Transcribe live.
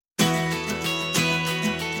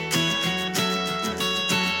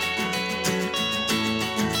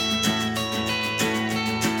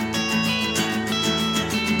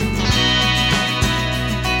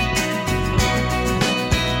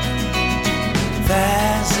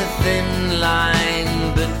a thin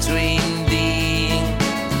line between being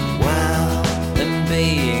well and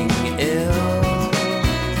being ill.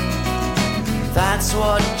 That's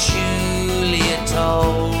what Julia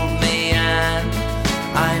told me, and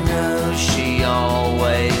I know she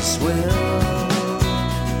always will.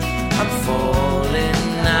 I'm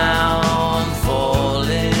falling now, I'm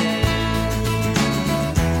falling.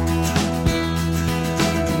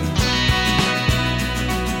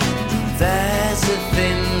 There's a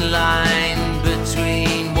thin line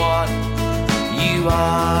between what you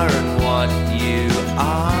are and what you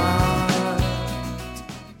aren't.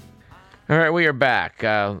 All right, we are back.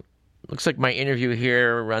 Looks like my interview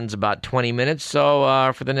here runs about 20 minutes,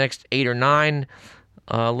 so for the next 8 or 9,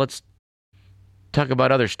 let's talk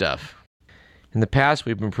about other stuff. In the past,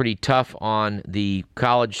 we've been pretty tough on the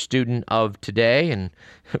college student of today, and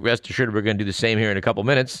rest assured we're going to do the same here in a couple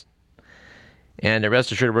minutes. And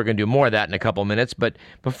rest assured we're going to do more of that in a couple minutes. But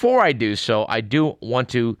before I do so, I do want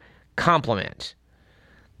to compliment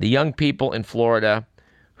the young people in Florida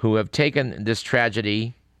who have taken this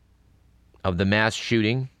tragedy of the mass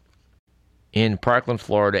shooting in Parkland,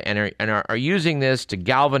 Florida, and are using this to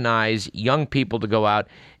galvanize young people to go out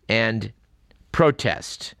and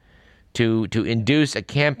protest, to induce a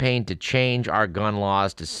campaign to change our gun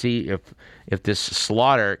laws, to see if this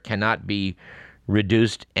slaughter cannot be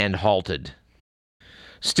reduced and halted.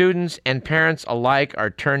 Students and parents alike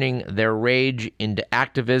are turning their rage into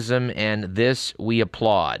activism, and this we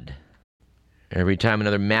applaud. Every time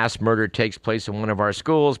another mass murder takes place in one of our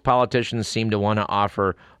schools, politicians seem to want to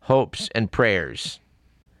offer hopes and prayers,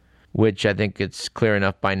 which I think it's clear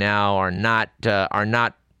enough by now are not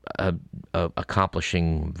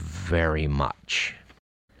accomplishing very much.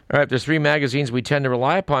 All right, there's 3 magazines we tend to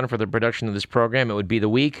rely upon for the production of this program. It would be The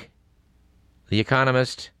Week, The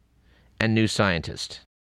Economist, and New Scientist.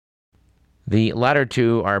 The latter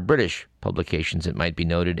 2 are British publications, it might be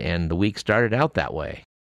noted, and The Week started out that way.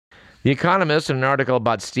 The Economist, in an article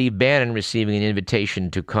about Steve Bannon receiving an invitation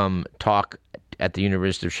to come talk at the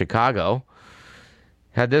University of Chicago,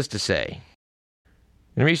 had this to say.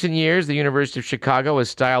 In recent years, the University of Chicago has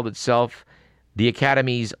styled itself the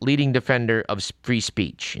Academy's leading defender of free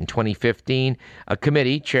speech. In 2015, a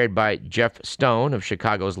committee chaired by Jeff Stone of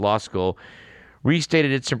Chicago's law school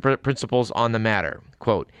restated its principles on the matter.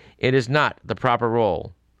 Quote, "It is not the proper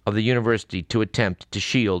role of the university to attempt to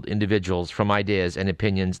shield individuals from ideas and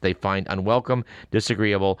opinions they find unwelcome,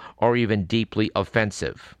 disagreeable, or even deeply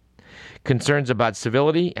offensive. Concerns about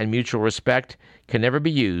civility and mutual respect can never be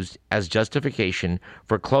used as justification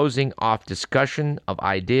for closing off discussion of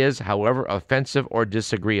ideas, however offensive or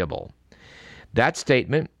disagreeable." That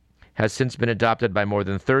statement has since been adopted by more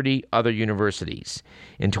than 30 other universities.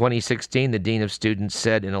 In 2016, the Dean of Students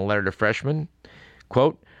said in a letter to freshmen,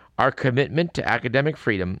 quote, "Our commitment to academic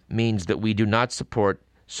freedom means that we do not support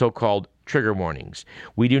so-called trigger warnings.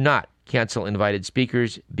 We do not cancel invited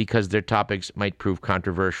speakers because their topics might prove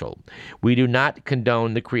controversial. We do not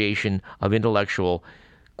condone the creation of intellectual,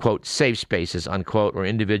 quote, safe spaces, unquote, where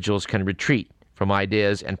individuals can retreat from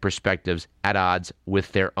ideas and perspectives at odds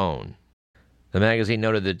with their own." The magazine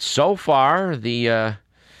noted that so far the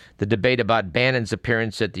debate about Bannon's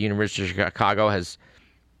appearance at the University of Chicago has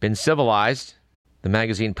been civilized. The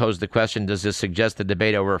magazine posed the question, does this suggest the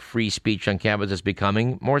debate over free speech on campus is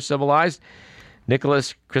becoming more civilized?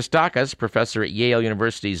 Nicholas Christakis, professor at Yale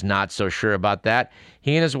University, is not so sure about that.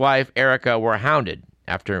 He and his wife, Erica, were hounded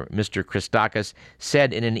after Mr. Christakis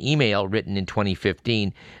said in an email written in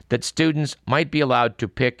 2015 that students might be allowed to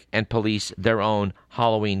pick and police their own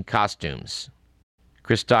Halloween costumes.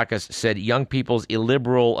 Christakis said young people's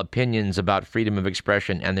illiberal opinions about freedom of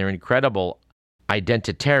expression and their incredible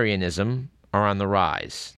identitarianism are on the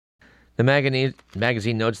rise. The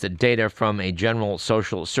magazine notes that data from a general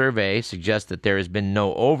social survey suggests that there has been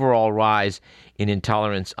no overall rise in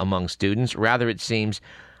intolerance among students. Rather, it seems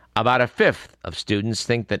about a fifth of students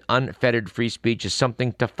think that unfettered free speech is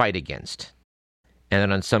something to fight against. And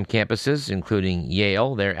that on some campuses, including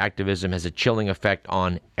Yale, their activism has a chilling effect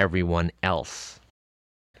on everyone else.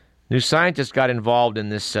 New Scientist got involved in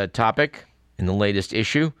this topic in the latest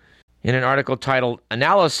issue in an article titled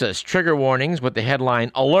 "Analysis Trigger Warnings" with the headline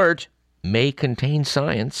 "Alert May Contain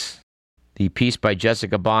Science." The piece by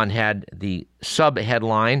Jessica Bond had the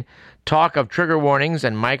sub-headline, "Talk of trigger warnings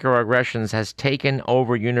and microaggressions has taken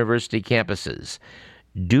over university campuses.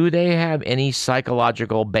 Do they have any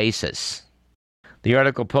psychological basis?" The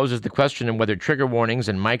article poses the question of whether trigger warnings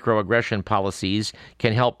and microaggression policies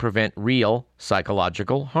can help prevent real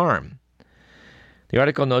psychological harm. The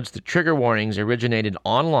article notes that trigger warnings originated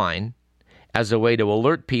online as a way to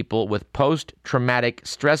alert people with post-traumatic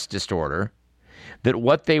stress disorder that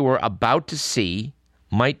what they were about to see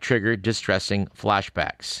might trigger distressing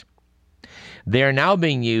flashbacks. They are now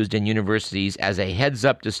being used in universities as a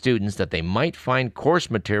heads-up to students that they might find course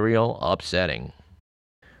material upsetting.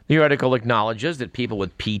 The article acknowledges that people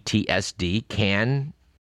with PTSD can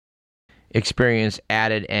experience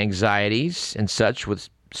added anxieties and such with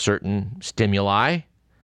certain stimuli.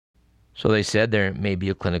 So they said there may be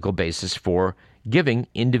a clinical basis for giving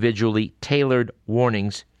individually tailored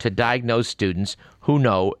warnings to diagnose students who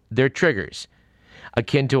know their triggers,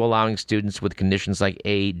 akin to allowing students with conditions like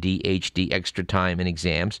ADHD extra time in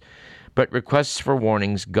exams, but requests for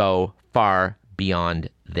warnings go far beyond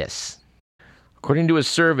this. According to a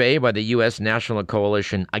survey by the U.S. National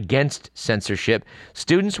Coalition Against Censorship,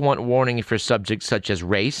 students want warnings for subjects such as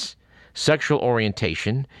race, sexual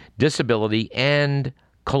orientation, disability, and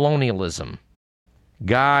colonialism.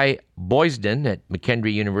 Guy Boysden at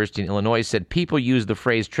McKendree University in Illinois said people use the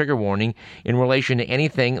phrase trigger warning in relation to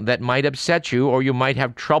anything that might upset you or you might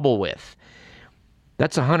have trouble with.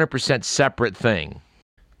 That's a 100% separate thing.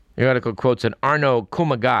 The article quotes an Arno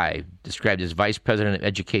Kumagai, described as Vice President of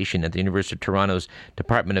Education at the University of Toronto's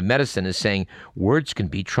Department of Medicine, as saying, words can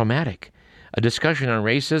be traumatic. A discussion on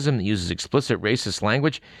racism that uses explicit racist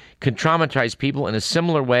language can traumatize people in a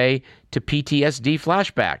similar way to PTSD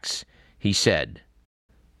flashbacks, he said,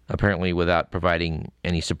 apparently without providing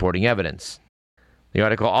any supporting evidence. The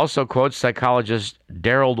article also quotes psychologist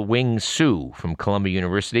Daryl Wing Su from Columbia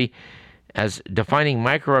University as defining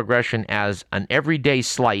microaggression as an everyday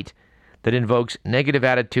slight that invokes negative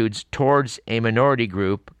attitudes towards a minority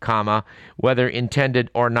group, whether intended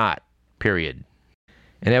or not, period.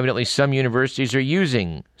 And evidently some universities are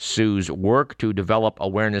using Su's work to develop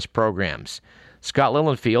awareness programs. Scott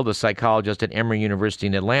Lilienfeld, a psychologist at Emory University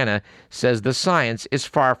in Atlanta, says the science is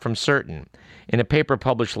far from certain. In a paper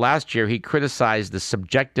published last year, he criticized the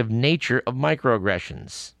subjective nature of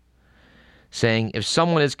microaggressions, saying if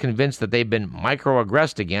someone is convinced that they've been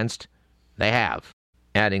microaggressed against, they have.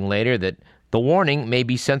 Adding later that the warning may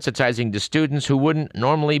be sensitizing to students who wouldn't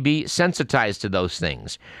normally be sensitized to those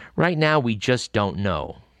things. Right now, we just don't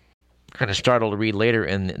know. Kind of startled to read later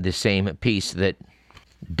in the same piece that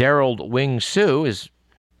Daryl Wing Su is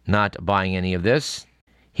not buying any of this.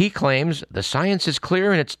 He claims the science is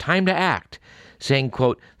clear and it's time to act, saying,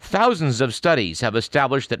 quote, thousands of studies have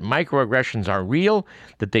established that microaggressions are real,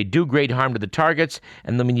 that they do great harm to the targets,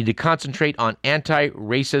 and that we need to concentrate on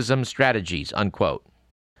anti-racism strategies, unquote.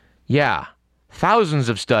 Yeah, thousands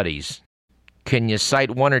of studies. Can you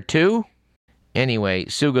cite one or two? Anyway,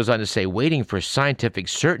 Su goes on to say, waiting for scientific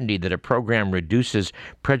certainty that a program reduces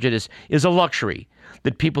prejudice is a luxury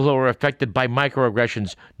that people who are affected by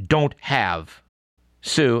microaggressions don't have.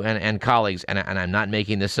 Su and colleagues, and I'm not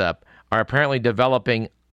making this up, are apparently developing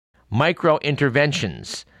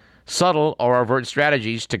micro-interventions, subtle or overt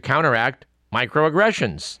strategies to counteract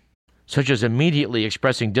microaggressions, such as immediately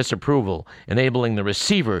expressing disapproval, enabling the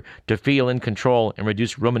receiver to feel in control and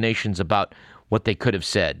reduce ruminations about what they could have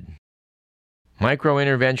said.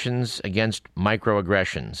 Micro-interventions against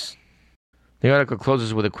microaggressions. The article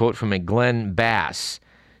closes with a quote from a Glenn Bass,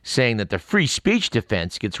 saying that the free speech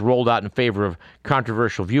defense gets rolled out in favor of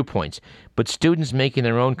controversial viewpoints, but students making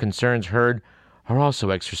their own concerns heard are also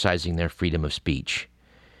exercising their freedom of speech.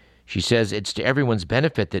 She says it's to everyone's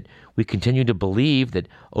benefit that we continue to believe that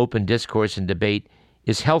open discourse and debate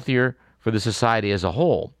is healthier for the society as a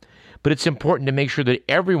whole, but it's important to make sure that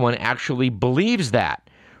everyone actually believes that,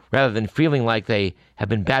 rather than feeling like they have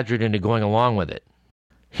been badgered into going along with it.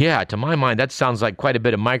 Yeah, to my mind, that sounds like quite a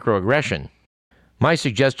bit of microaggression. My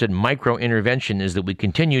suggested micro-intervention is that we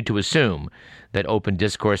continue to assume that open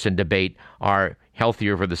discourse and debate are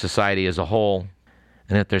healthier for the society as a whole,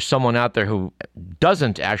 and if there's someone out there who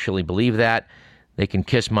doesn't actually believe that, they can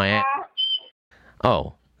kiss my ass.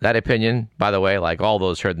 Oh, that opinion, by the way, like all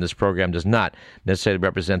those heard in this program, does not necessarily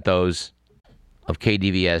represent those of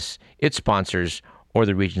KDVS, its sponsors, or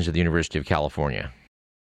the Regents of the University of California.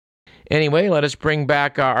 Anyway, let us bring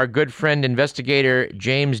back our good friend, investigator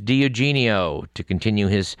James DiEugenio, to continue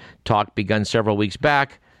his talk begun several weeks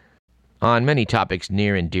back on many topics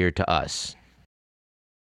near and dear to us.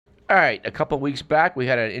 All right, a couple weeks back, we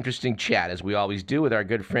had an interesting chat, as we always do, with our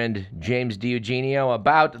good friend James DiEugenio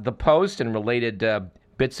about the Post and related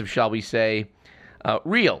bits of, shall we say,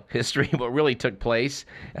 real history, what really took place,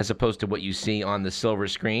 as opposed to what you see on the silver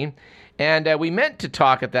screen. And we meant to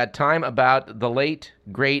talk at that time about the late,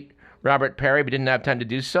 great Robert Perry, but didn't have time to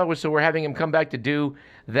do so we're having him come back to do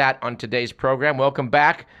that on today's program. Welcome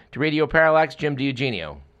back to Radio Parallax, Jim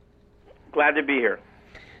DiEugenio. Glad to be here.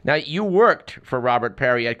 Now, you worked for Robert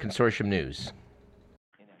Perry at Consortium News.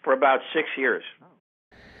 For about 6 years.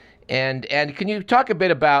 And can you talk a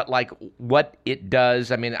bit about like what it does?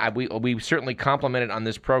 I mean, we certainly compliment it on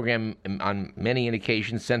this program on many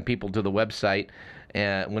occasions, send people to the website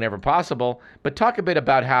whenever possible. But talk a bit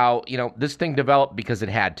about how this thing developed because it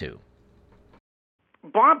had to.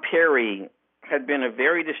 Bob Perry had been a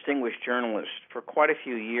very distinguished journalist for quite a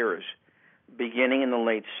few years, beginning in the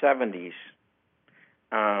late 70s,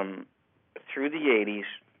 through the 80s,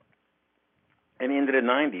 and into the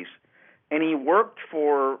 90s. And he worked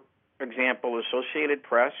for example, Associated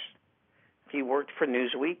Press. He worked for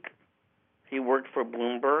Newsweek. He worked for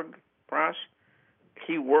Bloomberg Press.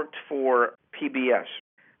 He worked for PBS.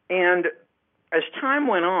 And as time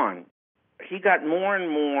went on, he got more and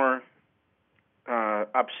more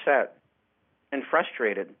upset and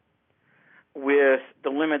frustrated with the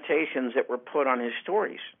limitations that were put on his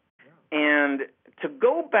stories. And to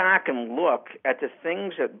go back and look at the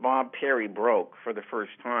things that Bob Perry broke for the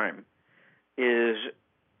first time is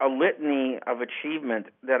a litany of achievement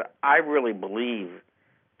that I really believe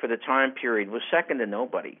for the time period was second to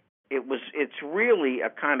nobody. It's really a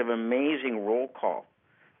kind of amazing roll call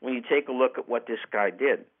when you take a look at what this guy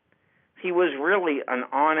did. He was really an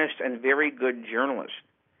honest and very good journalist,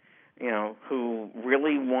 who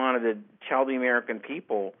really wanted to tell the American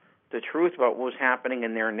people the truth about what was happening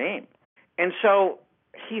in their name. And so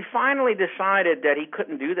he finally decided that he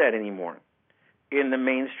couldn't do that anymore in the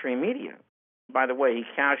mainstream media. By the way, he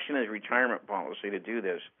cashed in his retirement policy to do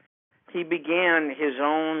this. He began his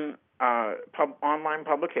own online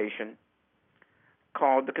publication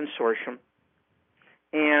called The Consortium,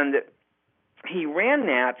 and he ran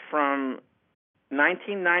that from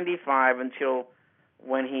 1995 until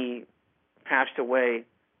when he passed away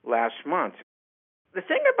last month. The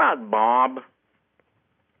thing about Bob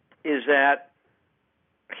is that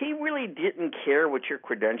he really didn't care what your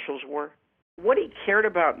credentials were. What he cared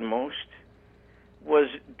about most was,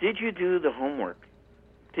 did you do the homework?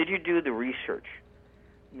 Did you do the research?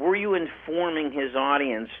 Were you informing his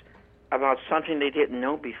audience about something they didn't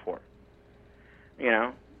know before?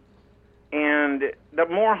 And the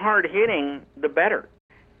more hard-hitting, the better.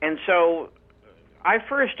 And so I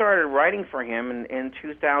first started writing for him in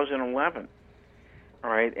 2011. All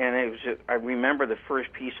right, and I remember the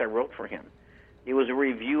first piece I wrote for him. It was a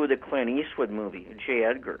review of the Clint Eastwood movie, J.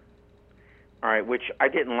 Edgar. All right, which I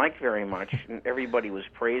didn't like very much, and everybody was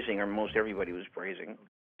praising, or most everybody was praising.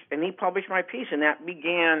 And he published my piece, and that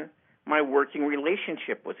began my working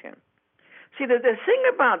relationship with him. See, the thing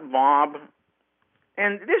about Bob,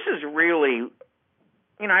 and this is really,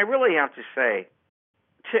 I really have to say,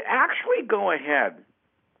 to actually go ahead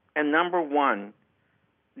and, number one,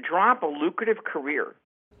 drop a lucrative career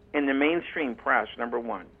in the mainstream press, number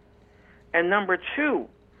one, and number two,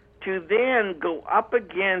 to then go up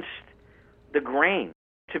against the grain,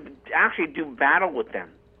 to actually do battle with them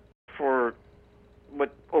for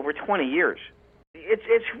over 20 years.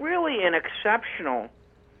 It's really an exceptional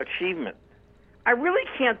achievement. I really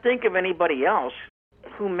can't think of anybody else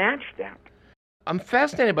who matched that. I'm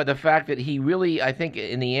fascinated by the fact that he really, I think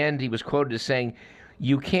in the end, he was quoted as saying,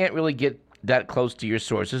 you can't really get that close to your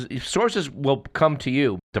sources. Sources will come to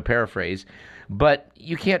you, to paraphrase, but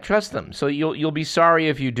you can't trust them. So you'll be sorry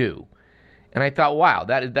if you do. And I thought, wow,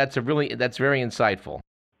 that's very insightful.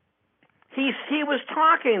 He was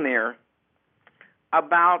talking there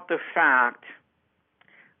about the fact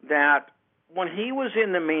that when he was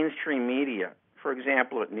in the mainstream media, for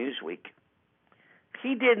example at Newsweek,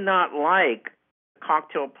 he did not like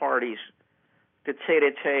cocktail parties, the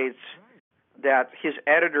tete-a-tetes that his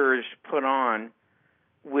editors put on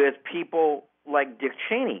with people like Dick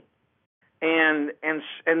Cheney. And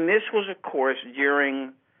this was, of course,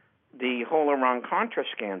 during the whole Iran-Contra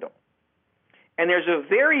scandal. And there's a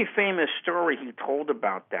very famous story he told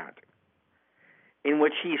about that, in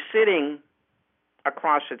which he's sitting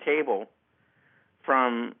across the table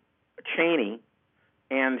from Cheney,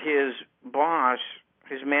 and his boss,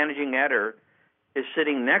 his managing editor, is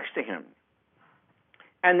sitting next to him.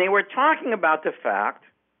 And they were talking about the fact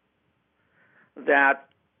that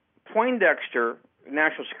Poindexter,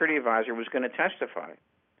 National Security Advisor, was going to testify.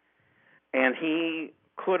 And he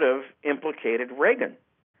could have implicated Reagan.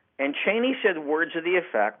 And Cheney said words to the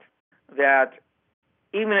effect that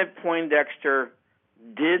even if Poindexter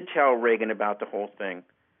did tell Reagan about the whole thing,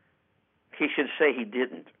 he should say he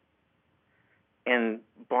didn't. And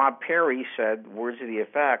Bob Perry said words to the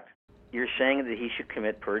effect, you're saying that he should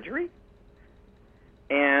commit perjury?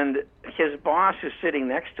 And his boss is sitting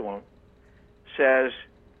next to him, says,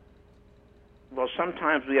 well,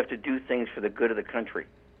 sometimes we have to do things for the good of the country.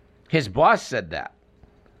 His boss said that?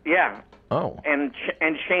 Yeah. Oh. And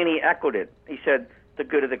Cheney echoed it. He said, the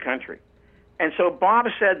good of the country. And so Bob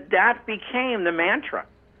said that became the mantra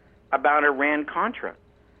about Iran-Contra.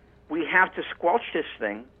 We have to squelch this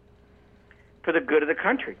thing for the good of the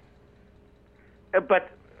country.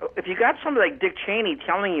 But if you got somebody like Dick Cheney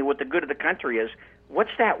telling you what the good of the country is,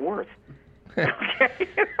 what's that worth? Okay.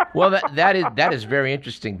 Well, that is very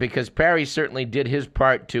interesting, because Perry certainly did his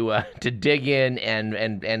part to dig in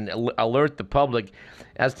and alert the public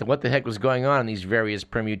as to what the heck was going on in these various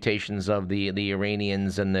permutations of the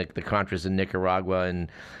Iranians and the Contras in Nicaragua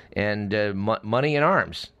and money and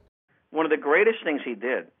arms. One of the greatest things he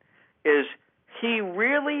did is he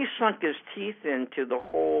really sunk his teeth into the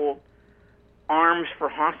whole arms for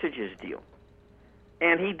hostages deal.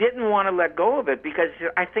 And he didn't want to let go of it, because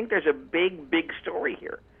I think there's a big, big story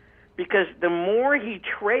here. Because the more he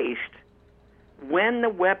traced when the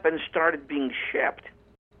weapons started being shipped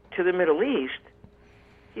to the Middle East,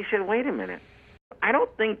 he said, wait a minute, I don't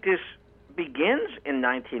think this begins in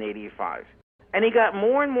 1985. And he got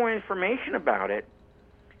more and more information about it,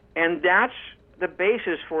 and that's the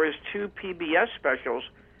basis for his 2 PBS specials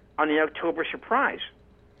on the October surprise.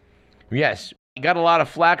 Yes. He got a lot of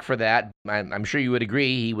flack for that. I'm sure you would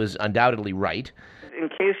agree he was undoubtedly right. In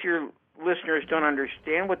case your listeners don't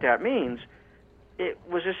understand what that means, it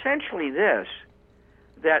was essentially this,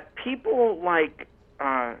 that people like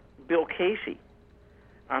Bill Casey,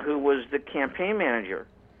 who was the campaign manager,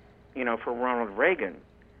 for Ronald Reagan,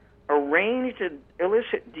 arranged an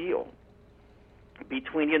illicit deal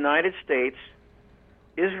between the United States,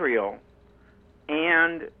 Israel,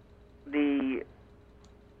 and the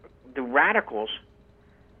radicals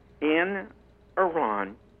in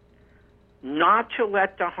Iran not to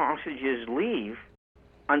let the hostages leave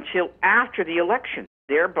until after the election,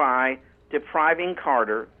 thereby depriving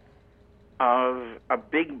Carter of a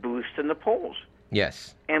big boost in the polls.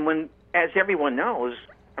 Yes. And when, as everyone knows,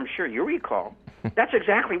 I'm sure you recall, that's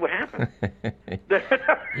exactly what happened.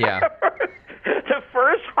 Yeah. The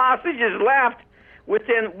first hostages left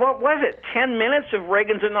within, 10 minutes of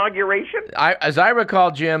Reagan's inauguration? As I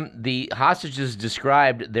recall, Jim, the hostages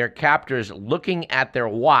described their captors looking at their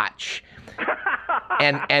watch.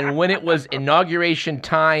 And when it was inauguration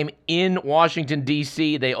time in Washington,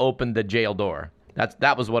 D.C., they opened the jail door.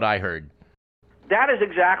 That was what I heard. That is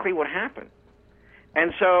exactly what happened.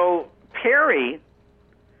 And so Perry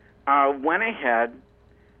went ahead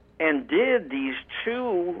and did these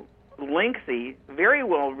 2 lengthy, very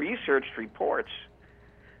well-researched reports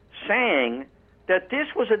saying that this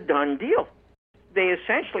was a done deal. They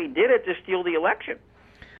essentially did it to steal the election.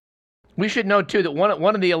 We should note, too, that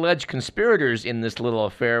one of the alleged conspirators in this little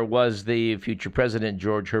affair was the future president,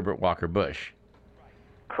 George Herbert Walker Bush.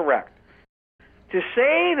 Correct. To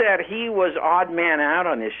say that he was odd man out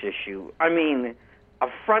on this issue, I mean, a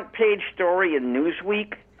front-page story in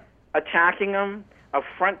Newsweek attacking him, a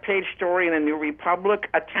front-page story in the New Republic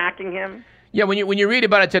attacking him. Yeah, when you read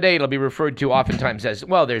about it today, it'll be referred to oftentimes as,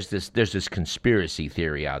 well, there's this conspiracy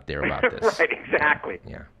theory out there about this. Right, exactly.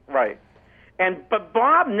 Yeah. Right. But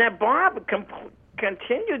Bob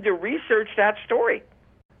continued to research that story.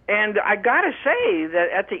 And I got to say that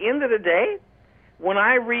at the end of the day, when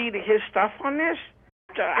I read his stuff on this,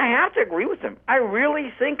 I have to agree with him. I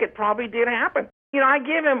really think it probably did happen. I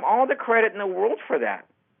give him all the credit in the world for that.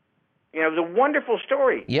 It was a wonderful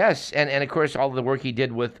story. Yes, and of course all the work he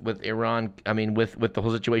did with Iran, with the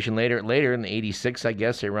whole situation later in the 86, I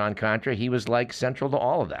guess, Iran-Contra, he was like central to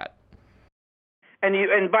all of that.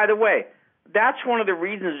 And by the way, that's one of the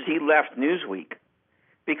reasons he left Newsweek,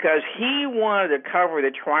 because he wanted to cover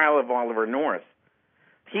the trial of Oliver North.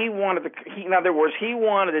 In other words, he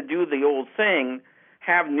wanted to do the old thing,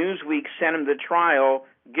 have Newsweek send him to trial,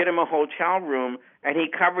 get him a hotel room, and he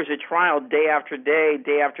covers the trial day after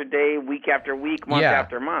day, week after week, month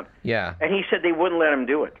after month. Yeah. And he said they wouldn't let him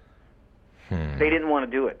do it. They didn't want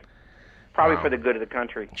to do it. Probably for the good of the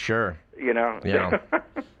country. Sure. Yeah.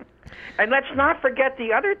 And let's not forget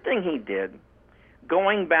the other thing he did,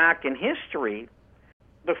 going back in history,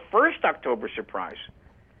 the first October surprise,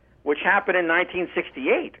 which happened in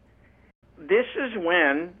 1968. This is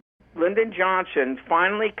when Lyndon Johnson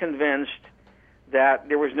finally convinced that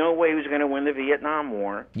there was no way he was going to win the Vietnam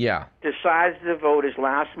War. Yeah. Decides to devote his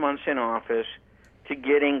last months in office to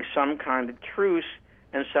getting some kind of truce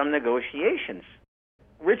and some negotiations.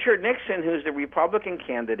 Richard Nixon, who's the Republican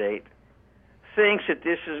candidate, thinks that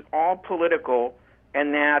this is all political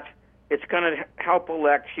and that it's going to help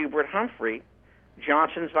elect Hubert Humphrey,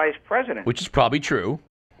 Johnson's vice president. Which is probably true.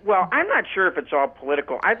 Well, I'm not sure if it's all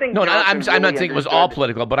political. I think I'm really not saying it was all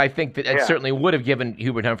political, but I think that it Yeah. certainly would have given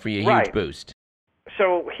Hubert Humphrey a huge Right. boost.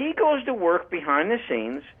 So he goes to work behind the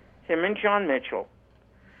scenes, him and John Mitchell,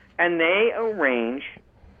 and they arrange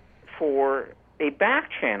for a back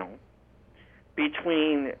channel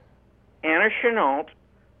between Anna Chennault,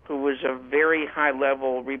 who was a very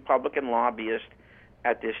high-level Republican lobbyist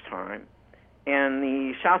at this time, and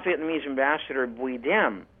the South Vietnamese ambassador Bui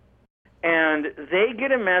Diem. And they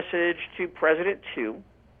get a message to President Tu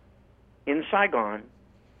in Saigon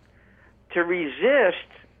to resist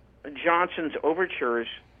Johnson's overtures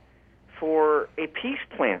for a peace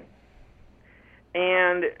plan.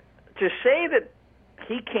 And to say that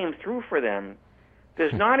he came through for them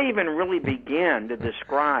does not even really begin to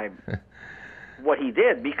describe what he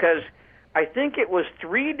did, because I think it was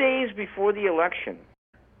 3 days before the election,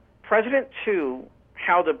 President Tu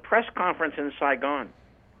held a press conference in Saigon,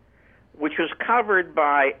 which was covered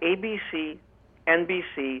by ABC,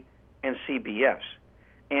 NBC, and CBS.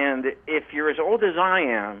 And if you're as old as I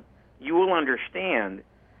am, you will understand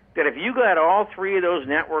that if you got all three of those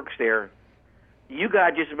networks there, you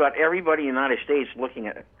got just about everybody in the United States looking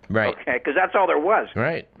at it. Right. Okay, because that's all there was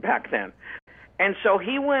right. back then. And so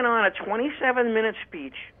he went on a 27-minute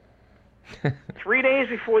speech 3 days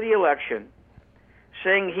before the election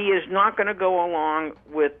saying he is not going to go along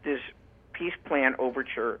with this peace plan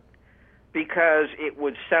overture because it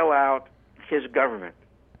would sell out his government.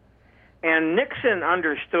 And Nixon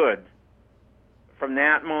understood from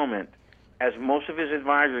that moment, as most of his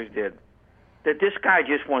advisors did, that this guy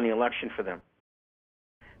just won the election for them.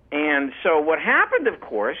 And so what happened, of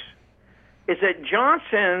course, is that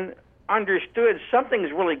Johnson understood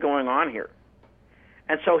something's really going on here.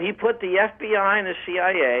 And so he put the FBI and the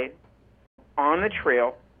CIA on the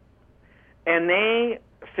trail, and they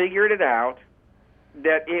figured it out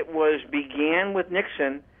that it began with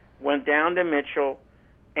Nixon, went down to Mitchell,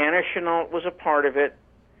 Anna Chennault was a part of it,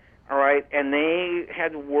 all right, and they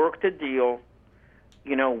had worked a deal,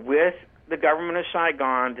 with the government of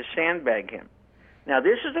Saigon to sandbag him. Now,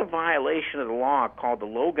 this is a violation of the law called the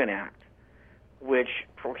Logan Act, which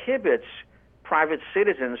prohibits private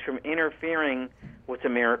citizens from interfering with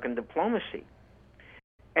American diplomacy.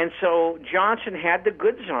 And so Johnson had the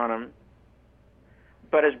goods on him,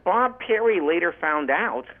 but as Bob Perry later found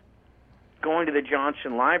out, going to the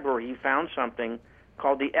Johnson Library, he found something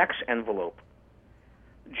called the X envelope.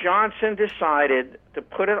 Johnson decided to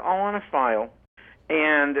put it all in a file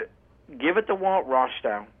and give it to Walt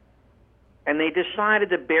Rostow, and they decided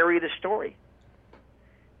to bury the story.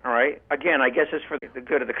 All right. Again, I guess it's for the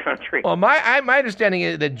good of the country. Well, my understanding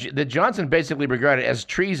is that Johnson basically regarded it as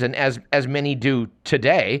treason, as many do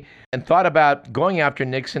today, and thought about going after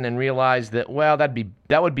Nixon and realized that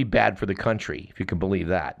that would be bad for the country, if you can believe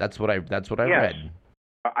that. That's what I read.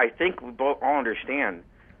 I think we both all understand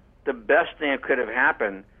the best thing that could have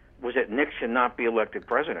happened was that Nixon not be elected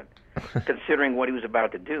president, considering what he was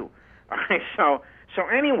about to do. All right. So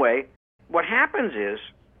anyway, what happens is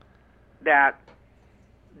that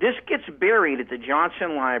this gets buried at the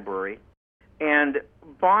Johnson Library, and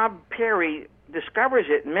Bob Perry discovers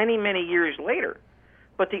it many, many years later.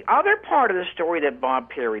 But the other part of the story that Bob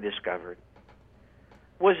Perry discovered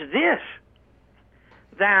was this,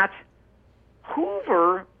 that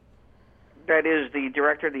Hoover, that is the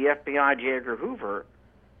director of the FBI, J. Edgar Hoover,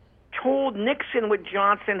 told Nixon what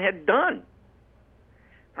Johnson had done.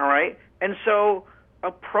 All right? And so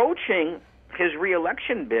approaching his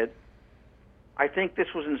re-election bid, I think this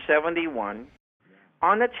was in 1971,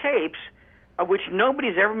 on the tapes, of which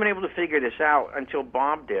nobody's ever been able to figure this out until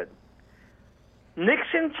Bob did,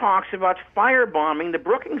 Nixon talks about firebombing the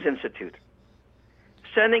Brookings Institute,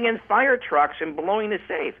 sending in fire trucks and blowing the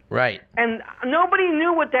safe. Right. And nobody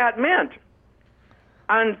knew what that meant.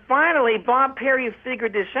 And finally, Bob Perry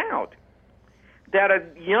figured this out, that a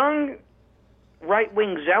young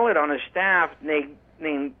right-wing zealot on his staff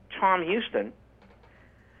named Tom Houston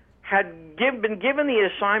had been given the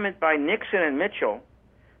assignment by Nixon and Mitchell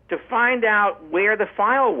to find out where the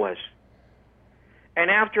file was. And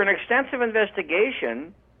after an extensive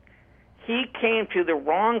investigation, he came to the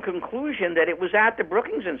wrong conclusion that it was at the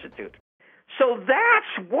Brookings Institute. So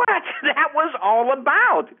that's what that was all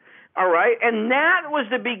about. All right, and that was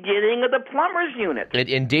the beginning of the plumbers unit.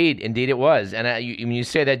 Indeed it was. And when you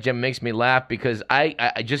say that, Jim, makes me laugh because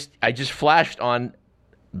I just flashed on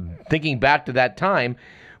thinking back to that time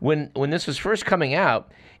when this was first coming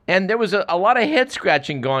out, and there was a lot of head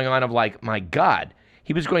scratching going on of like, my God,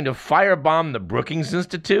 he was going to firebomb the Brookings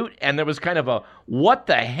Institute, and there was kind of a what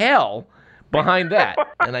the hell behind that.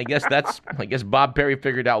 And I guess Bob Perry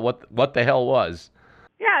figured out what the hell was.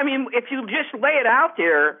 Yeah, I mean, if you just lay it out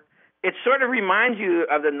there, it sort of reminds you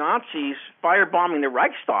of the Nazis firebombing the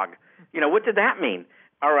Reichstag. What did that mean?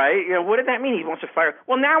 All right, what did that mean? He wants to fire.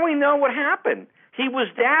 Well, now we know what happened. He was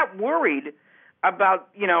that worried about,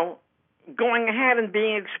 going ahead and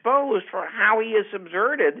being exposed for how he has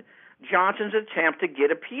subverted Johnson's attempt to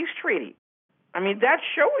get a peace treaty. I mean, that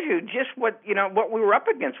shows you just what we were up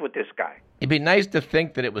against with this guy. It'd be nice to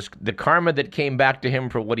think that it was the karma that came back to him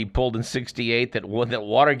for what he pulled in '68, that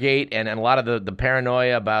Watergate and a lot of the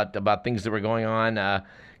paranoia about things that were going on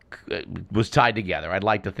was tied together. I'd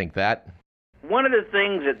like to think that. One of the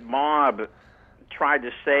things that Bob tried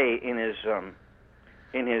to say in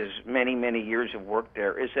his many years of work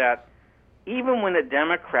there is that even when the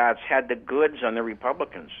Democrats had the goods on the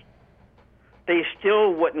Republicans, they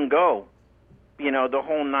still wouldn't go, the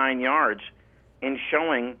whole 9 yards in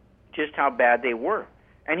showing just how bad they were.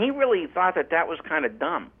 And he really thought that was kind of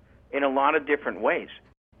dumb in a lot of different ways.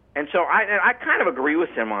 And so I kind of agree with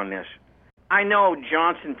him on this. I know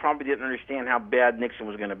Johnson probably didn't understand how bad Nixon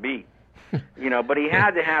was going to be, but he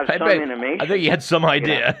had to have some intimation. I think he had some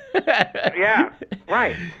idea. Yeah,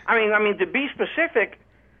 right. I mean, to be specific,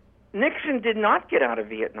 Nixon did not get out of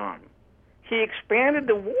Vietnam. He expanded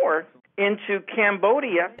the war into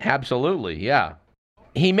Cambodia. Absolutely, yeah.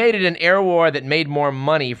 He made it an air war that made more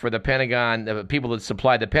money for the Pentagon, the people that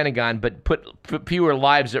supplied the Pentagon, but put fewer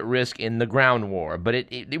lives at risk in the ground war. But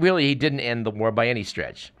it really, he didn't end the war by any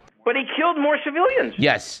stretch. But he killed more civilians.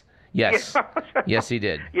 Yes. Yes, he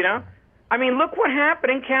did. I mean, look what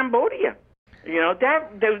happened in Cambodia.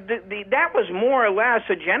 That was more or less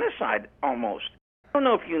a genocide almost. I don't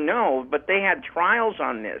know if you know, but they had trials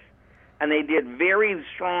on this, and they did very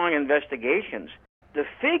strong investigations. The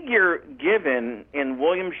figure given in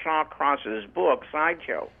William Shawcross's book,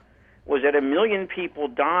 Sideshow, was that 1 million people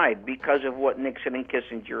died because of what Nixon and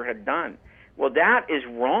Kissinger had done. Well, that is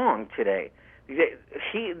wrong today.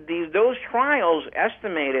 Those trials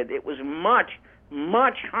estimated it was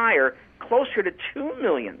much higher, closer to 2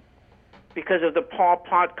 million, because of the Pol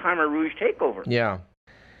Pot Khmer Rouge takeover. Yeah.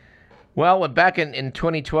 Well, back in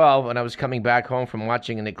 2012, when I was coming back home from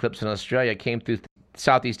watching an eclipse in Australia, I came through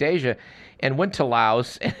Southeast Asia and went to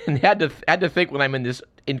Laos and had to think, when I'm in this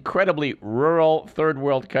incredibly rural third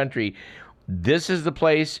world country, this is the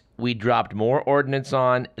place we dropped more ordnance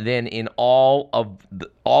on than in all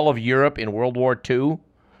of Europe in World War II.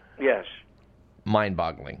 Yes.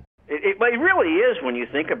 Mind-boggling. It really is when you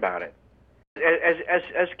think about it.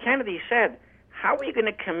 As Kennedy said, how are you going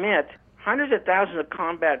to commit hundreds of thousands of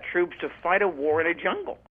combat troops to fight a war in a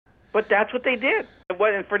jungle? But that's what they did.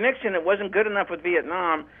 And for Nixon, it wasn't good enough with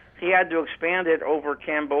Vietnam. He had to expand it over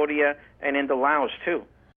Cambodia and into Laos, too.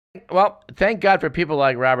 Well, thank God for people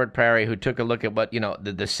like Robert Parry, who took a look at what,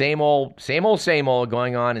 the same old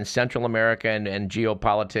going on in Central America and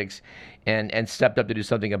geopolitics, and stepped up to do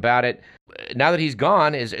something about it. Now that he's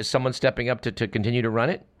gone, is someone stepping up to continue to run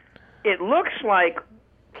it? It looks like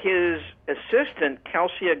his assistant,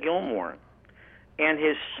 Kelsey Gilmore, and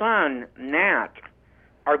his son, Nat,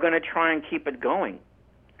 are going to try and keep it going.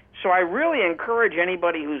 So I really encourage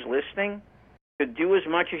anybody who's listening to do as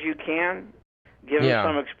much as you can, give him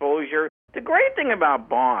some exposure. The great thing about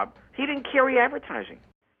Bob, he didn't carry advertising,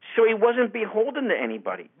 so he wasn't beholden to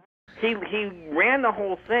anybody. He ran the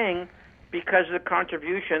whole thing because of the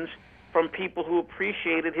contributions from people who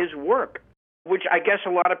appreciated his work, which I guess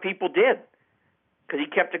a lot of people did, because he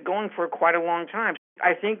kept it going for quite a long time.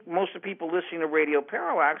 I think most of the people listening to Radio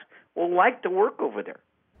Parallax will like the work over there.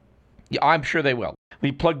 Yeah, I'm sure they will.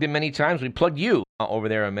 We plugged him many times. We plugged you over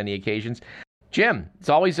there on many occasions. Jim, it's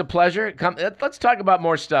always a pleasure. Let's talk about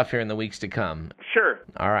more stuff here in the weeks to come. Sure.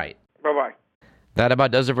 All right. Bye-bye. That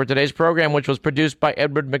about does it for today's program, which was produced by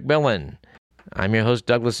Edward McMillan. I'm your host,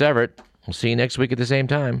 Douglas Everett. We'll see you next week at the same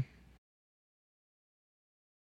time.